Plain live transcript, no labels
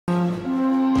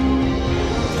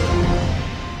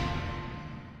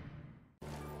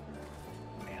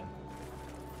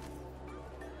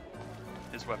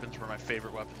nutrients were my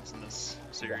favorite weapons in this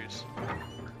series.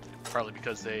 Partly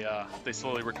because they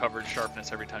slowly recovered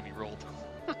sharpness every time you rolled.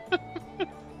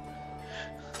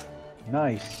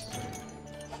 Nice.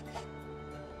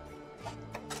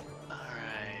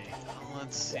 Alright,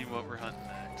 let's see what we're hunting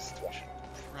next.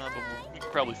 We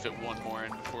could probably fit one more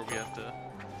in before we have to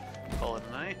call it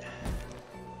a night.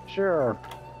 Sure.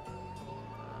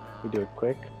 We do it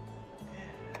quick.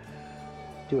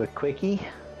 Do it quickie.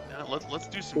 No, let's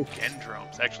do some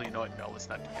Gendromes. Actually, you know what? No, let's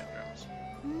not do Gendromes.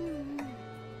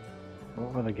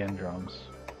 What were the Gendromes?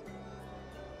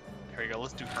 Here we go.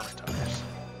 Let's do Hermitaurs.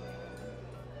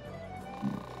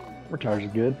 Hermitaurs are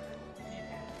good.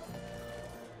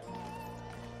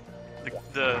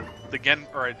 The Gen,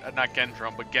 or not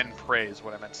Gendrome, but Gen Prey is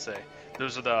what I meant to say.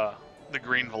 Those are the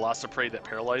green Velociprey that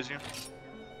paralyze you.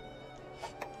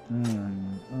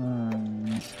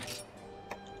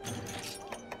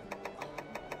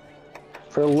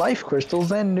 For life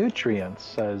crystals and nutrients,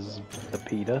 says the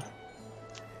PETA.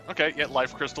 Okay, yeah,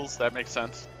 life crystals, that makes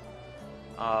sense.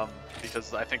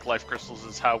 Because I think life crystals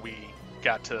is how we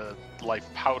got to life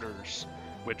powders,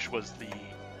 which was the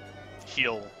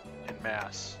heal in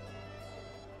mass.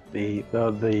 The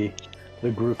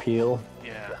group heal.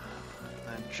 Yeah.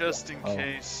 And just in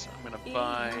case, I'm gonna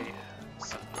buy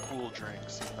some cool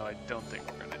drinks, even though I don't think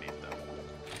we're gonna need them.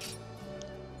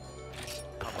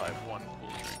 I'll buy one cool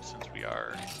drink since we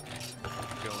are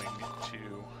going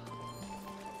to.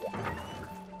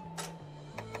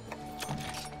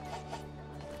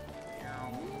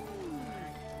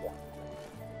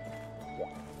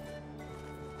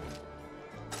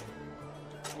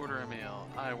 Order a meal.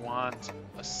 I want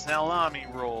a salami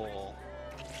roll.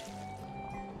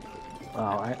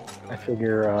 Oh, I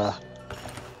figure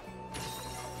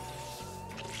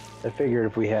I figured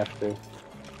if we have to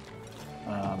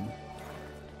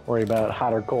worry about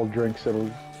hot or cold drinks, it'll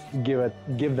give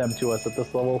them to us at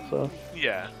this level. So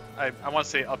yeah, I want to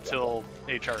say up till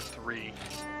HR 3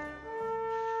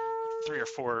 or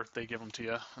 4, they give them to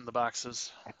you in the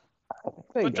boxes.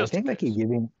 I think they keep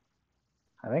giving.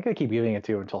 I think I keep giving it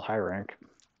to you until high rank.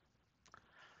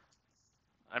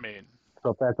 I mean, so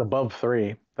if that's above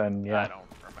 3, then yeah. I don't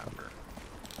remember.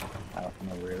 I don't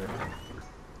remember either.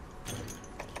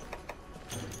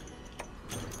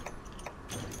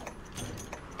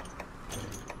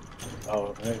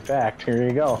 Oh, in fact, here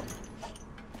you go.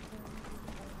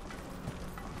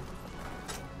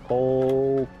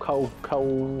 Cool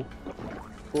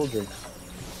drinks.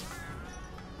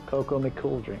 Cocoa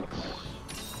McCool drinks.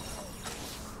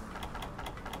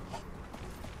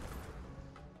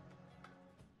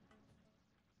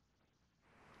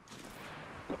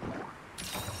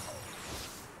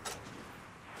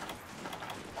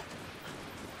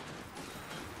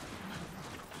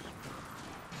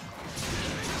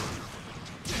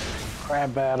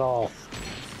 Crab battle.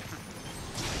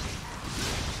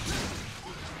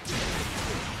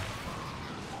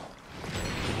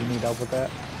 Did you need help with that?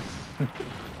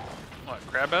 What,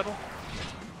 crab battle?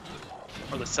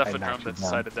 Or the Cephadrum that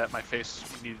decided that my face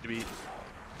needed to be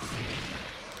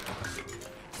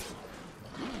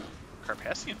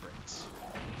Carpassian brains.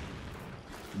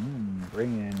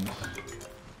 Bring-ins.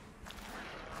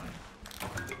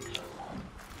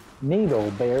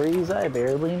 Needle berries. I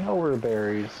barely know her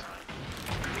berries.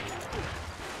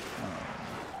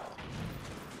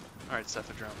 Alright,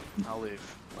 Cephadrum. I'll leave.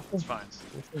 It's fine.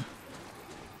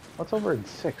 What's over in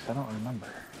 6? I don't remember.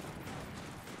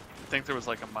 I think there was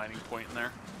like a mining point in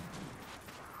there.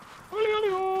 Ole,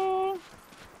 ole, ole.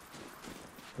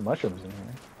 The mushrooms in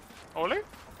here. Ole?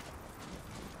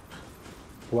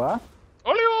 What?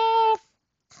 Ole, ole.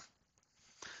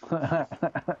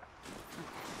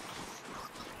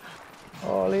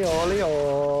 Ole, ole,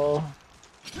 ole.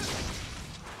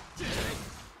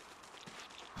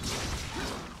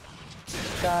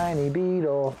 Shiny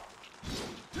beetle.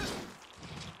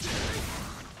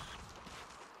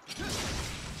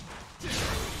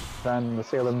 Then the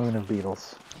Sailor Moon of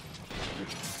beetles.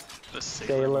 The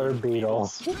Sailor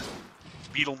Beetle.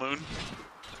 Beetle Moon.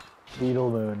 Beetle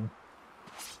Moon.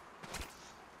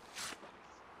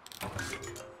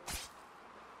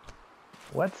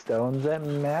 Whetstones at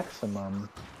maximum.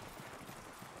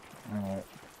 Alright.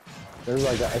 There's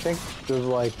like, I think there's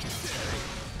like,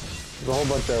 there's a whole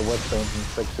bunch of whetstones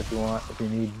in 6 if you want, if you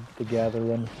need to gather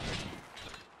them.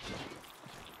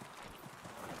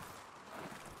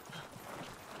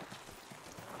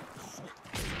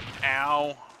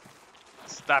 Ow.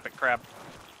 Stop it, crab.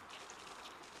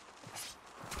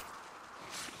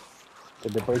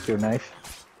 Did they break your knife?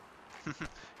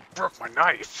 Broke my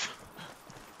knife.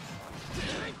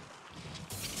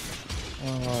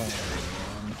 Oh,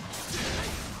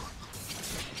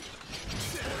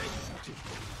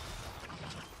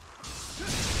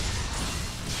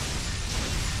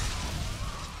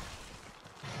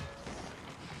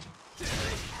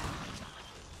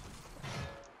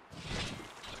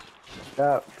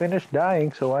 Finish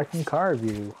dying so I can carve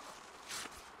you.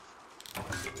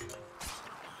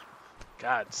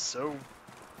 God, so,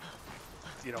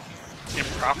 you know,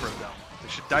 improper though. They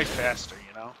should die faster,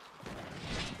 you know?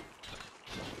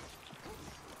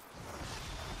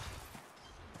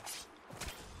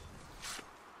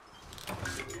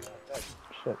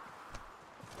 Shit.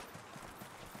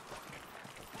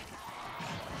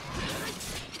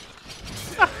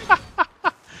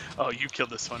 Oh, you killed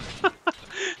this one.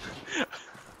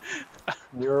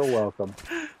 You're welcome.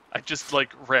 I just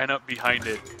like ran up behind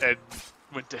it and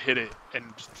went to hit it and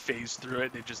just phased through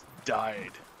it and it just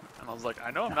died. And I was like,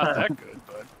 I know I'm not that good,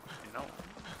 but you know,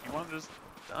 you want to just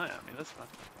die on me, that's fine.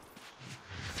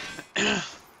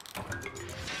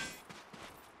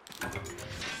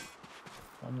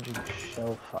 Plunging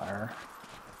shellfire.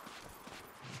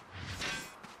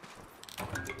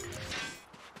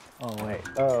 Oh wait.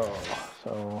 Oh,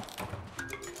 so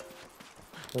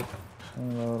let's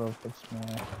load up. What's my?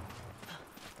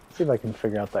 Let's see if I can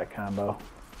figure out that combo.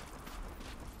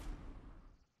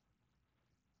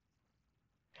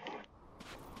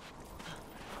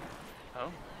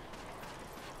 Oh.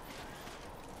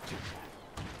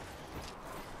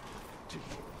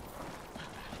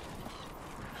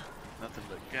 Nothing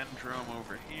but Gendrome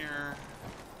over here.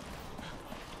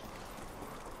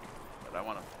 But I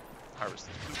want to harvest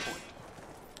this blue point.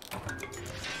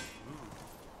 Ooh.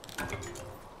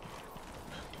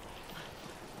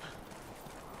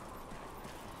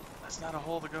 That's not a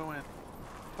hole to go in.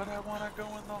 But I want to go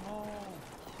in the hole.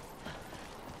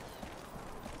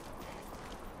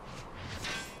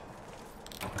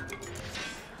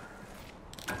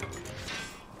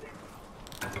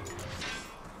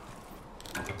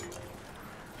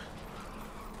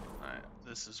 Alright,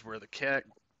 this is where the cats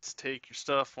take your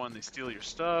stuff when they steal your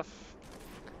stuff.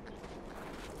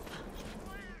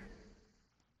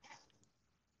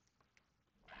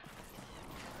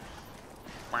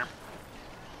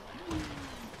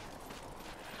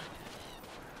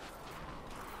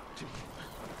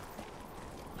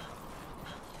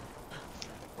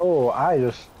 Oh, I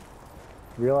just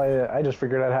realized I just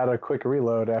figured out how to quick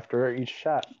reload after each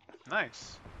shot.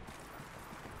 Nice.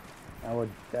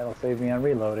 That'll save me on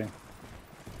reloading.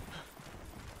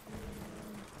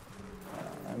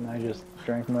 And I just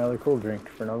drank my other cool drink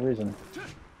for no reason.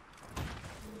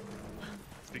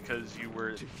 It's because you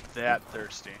were that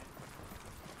thirsty.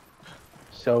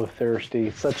 So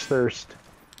thirsty, such thirst.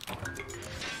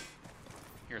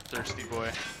 You're a thirsty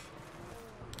boy.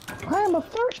 I'm a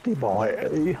thirsty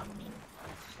boy.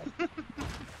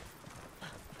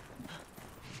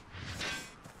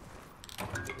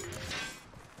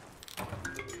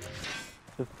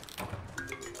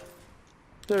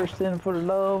 Thirsting for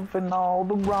love in all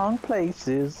the wrong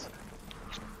places.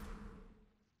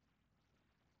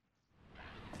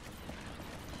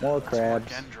 More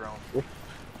crabs.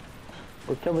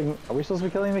 We're killing. Are we supposed to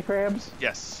be killing the crabs?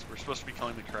 Yes, we're supposed to be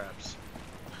killing the crabs.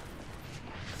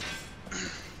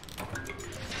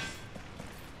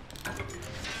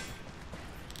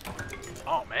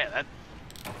 Oh man, that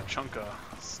chunk of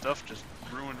stuff just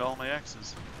ruined all my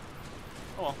X's.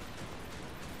 Oh well.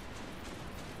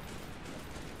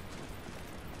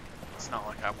 It's not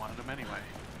like I wanted them anyway.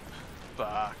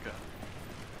 Baka.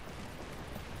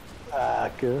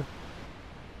 Baka.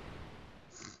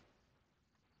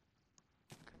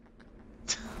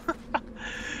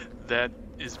 That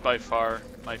is by far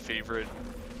my favorite.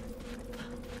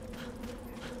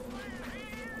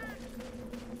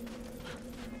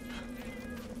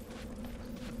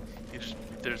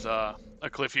 There's a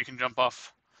cliff you can jump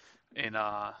off in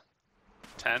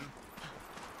 10.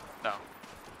 No,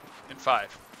 in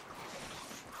 5.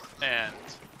 And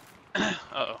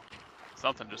uh-oh,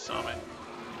 something just saw me.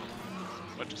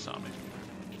 What just saw me?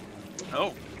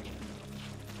 Oh,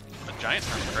 a giant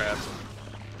hermit crab.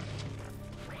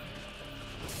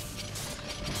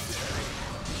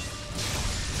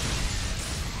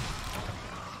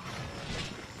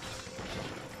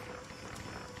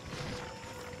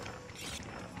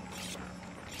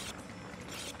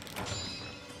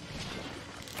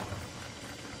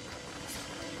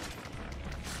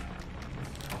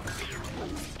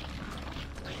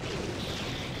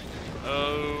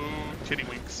 Oh,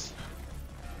 tiddywinks.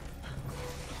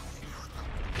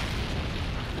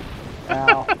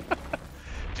 Ow.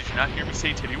 Did you not hear me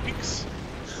say tiddywinks?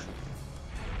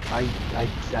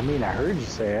 I mean, I heard you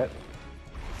say it.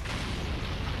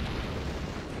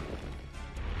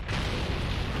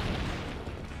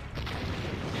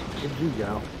 Where'd you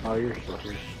go? Oh, you're still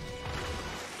here.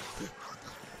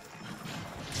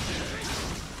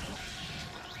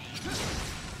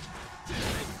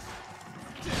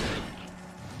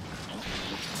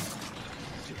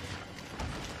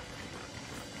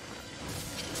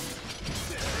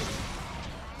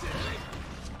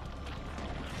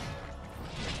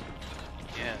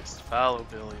 Follow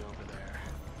Billy over there.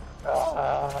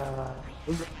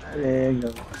 Running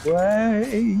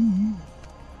away.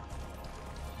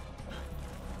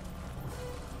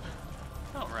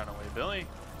 Don't run away, Billy.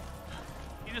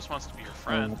 He just wants to be your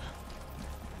friend.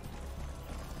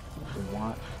 I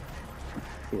want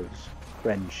his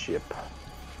friendship.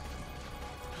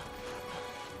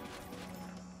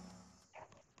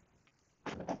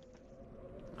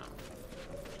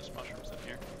 Just mushrooms in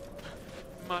here.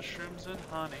 Mushrooms and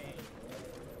honey.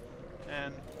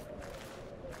 And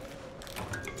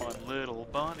fun little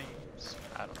bunnies.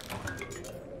 I don't know.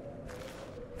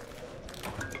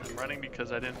 I'm running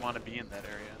because I didn't want to be in that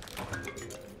area.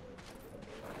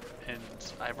 And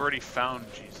I've already found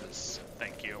Jesus.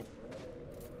 Thank you.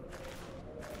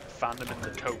 Found him in the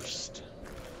toast.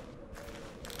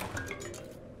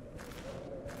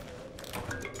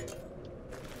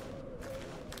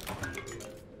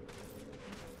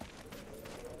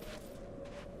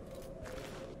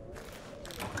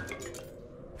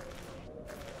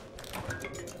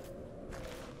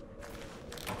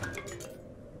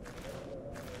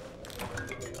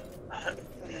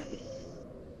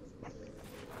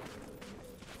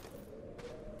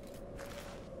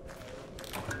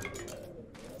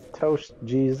 Toast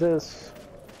Jesus.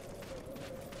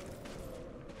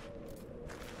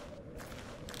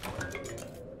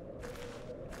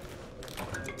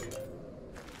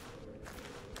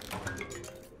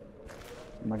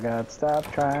 Oh my God,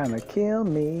 stop trying to kill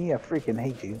me. I freaking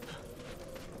hate you.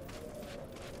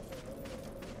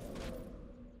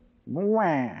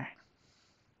 Wah.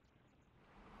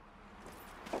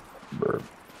 Burp.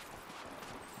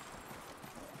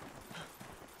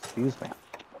 Excuse me.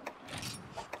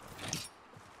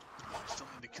 Still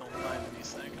need to kill 9 of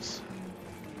these things.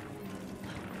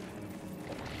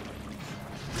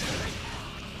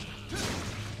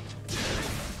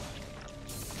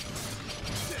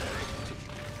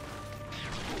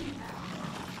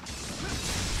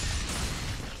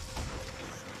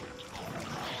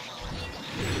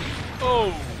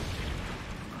 Oh!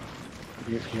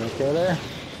 You okay there?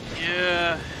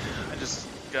 Yeah, I just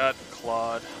got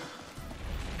clawed.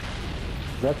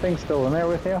 Is that thing still in there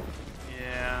with you?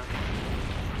 Yeah.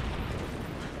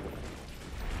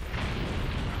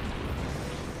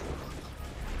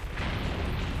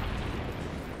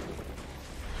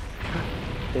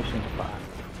 Fishing spot.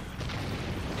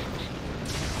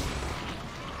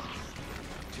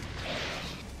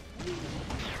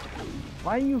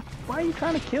 Why are you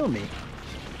trying to kill me?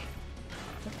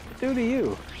 What's it do to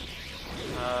you?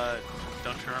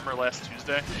 Don't you remember last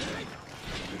Tuesday?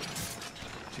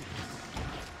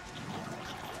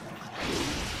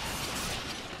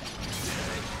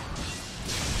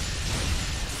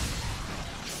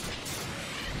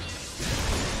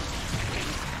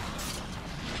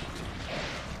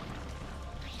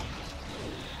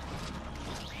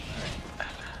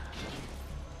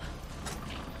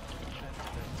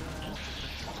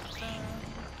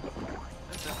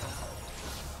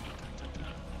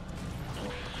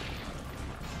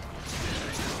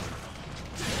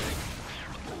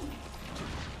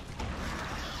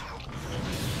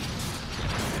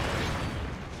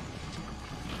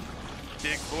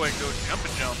 Big boy, go jump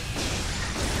and jump.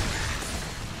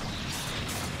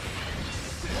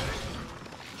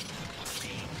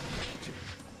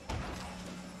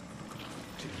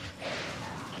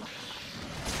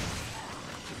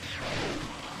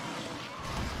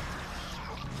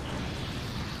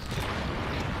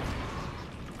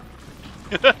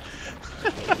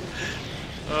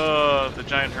 Oh, the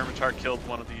giant Hermitaur killed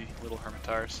one of the little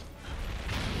Hermitaurs.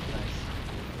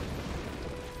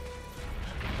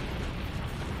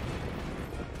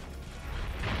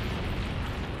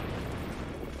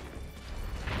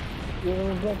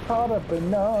 You'll get caught up in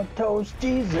the toast,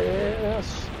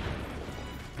 Jesus.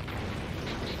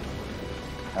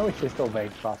 I wish they still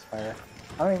made Crossfire.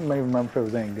 I don't even remember if it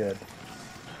was any good.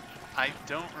 I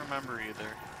don't remember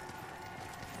either.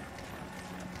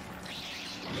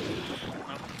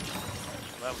 Oh,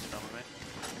 that was dumb of me.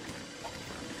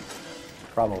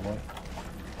 Probably.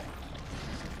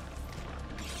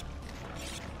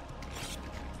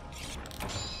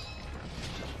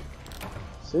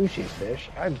 Sushi fish?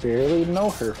 I barely know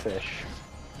her fish.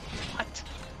 What?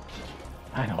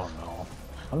 I don't know.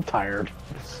 I'm tired.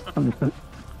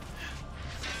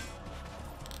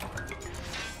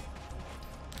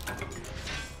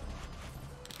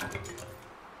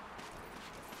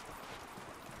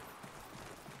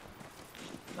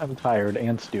 I'm tired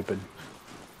and stupid.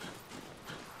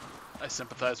 I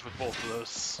sympathize with both of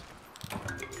those.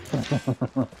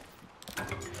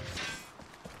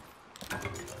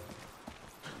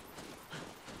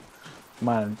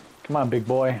 Come on, big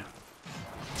boy.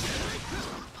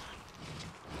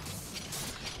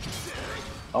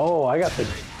 Oh, I got the.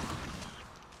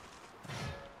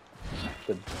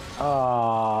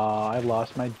 Oh, I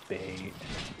lost my bait.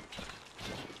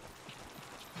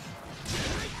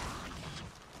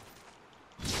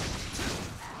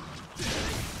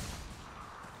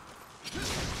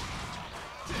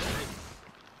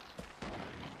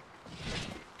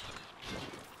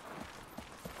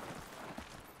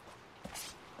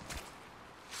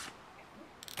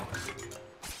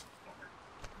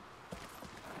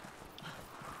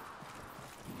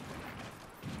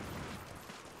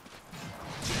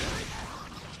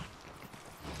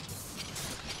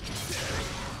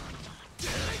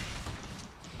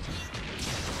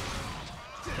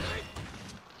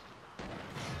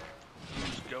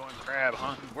 Crab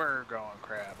hunting, we're going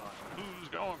crab hunting. Who's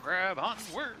going crab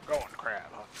hunting? We're going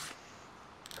crab hunting.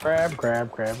 Crab,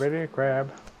 crab, crab, ready,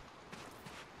 crab.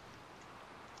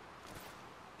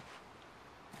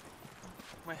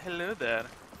 Well, hello there.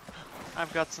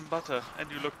 I've got some butter, and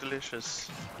you look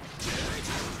delicious.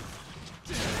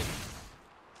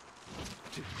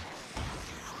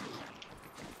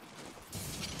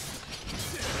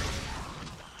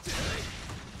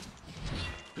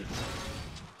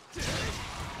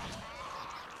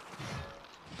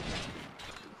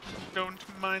 Don't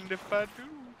mind if I do.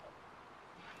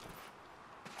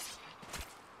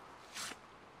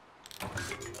 Ooh,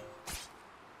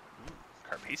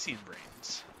 Carpathian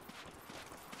brains.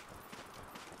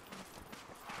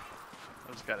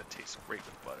 Those gotta taste great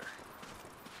with butter.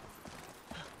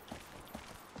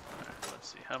 Alright, let's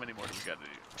see. How many more do we gotta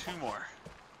do? 2 more.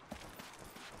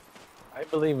 I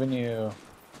believe in you.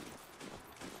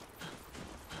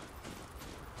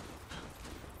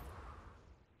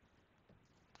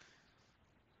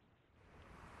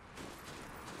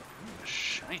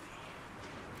 Shiny.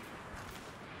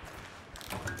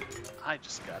 I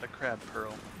just got a crab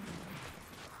pearl.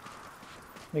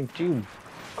 Thank you,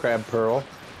 crab pearl.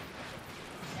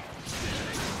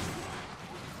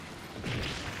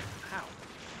 Ow.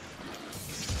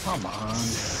 Come on.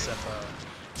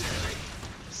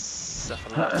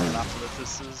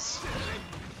 Cephalophyluses.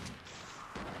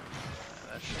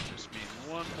 That should just mean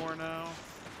 1 more now.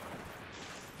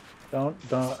 Don't.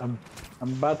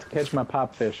 I'm about to catch my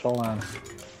popfish. Hold on.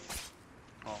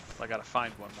 Well, I gotta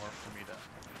find 1 more for me to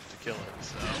kill it,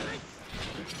 so.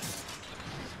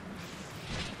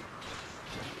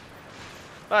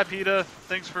 Bye, PETA.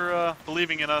 Thanks for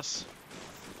believing in us.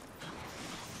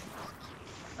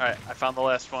 Alright, I found the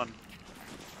last one.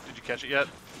 Did you catch it yet?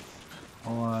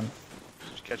 Hold on.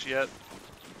 Did you catch it yet?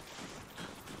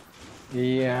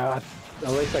 Yeah,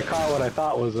 at least I caught what I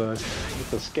thought was a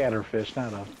scatterfish,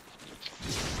 not a.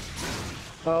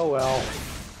 Oh well.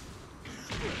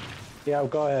 Yeah,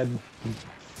 go ahead.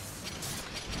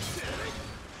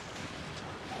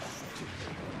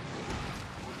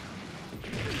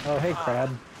 Oh, hey, crab.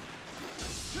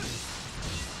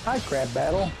 Hi, crab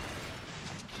battle.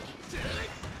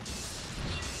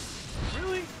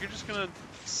 Really? You're just gonna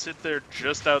sit there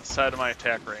just outside of my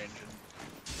attack range and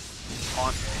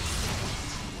taunt me?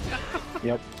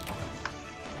 Yep.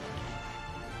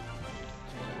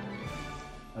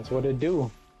 That's what it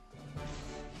do.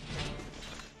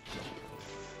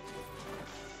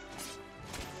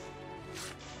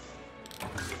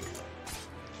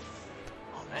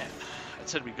 Oh man, I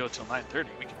said we'd go till 9:30.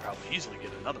 We could probably easily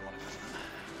get another one.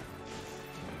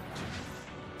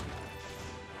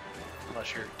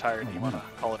 Unless you're tired and you want to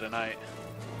call it a night.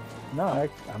 No,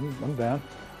 I'm down.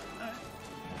 Right.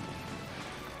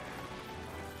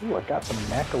 Ooh, I got some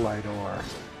macrolite ore.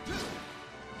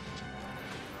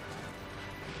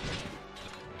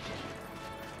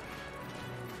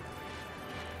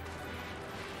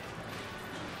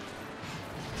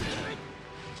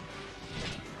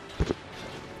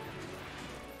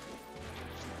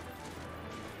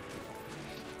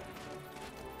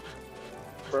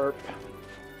 Burp.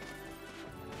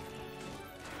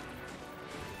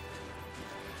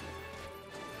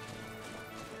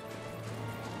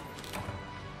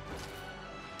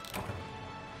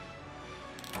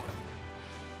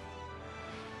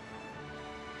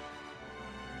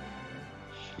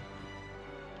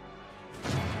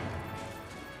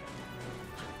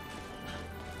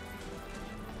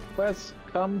 Quest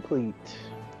complete.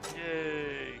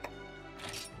 Yay!